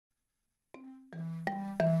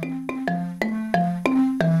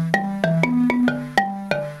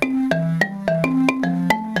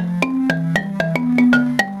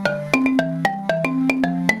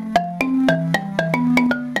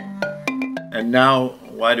And now,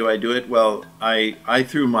 why do I do it? Well, I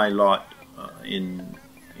threw my lot in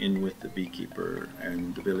with the beekeeper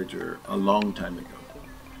and the villager a long time ago.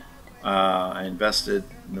 I invested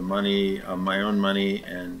the money, my own money,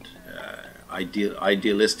 and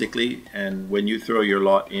idealistically, and when you throw your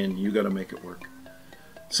lot in, you got to make it work.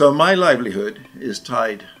 So my livelihood is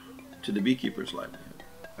tied to the beekeeper's livelihood,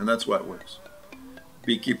 and that's why it works.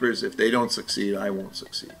 Beekeepers, if they don't succeed, I won't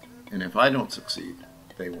succeed. And if I don't succeed,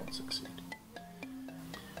 they won't succeed.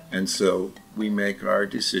 And so we make our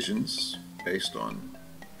decisions based on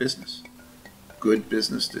business. Good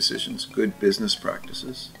business decisions, good business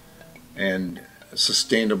practices, and a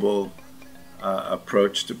sustainable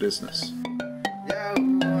approach to business.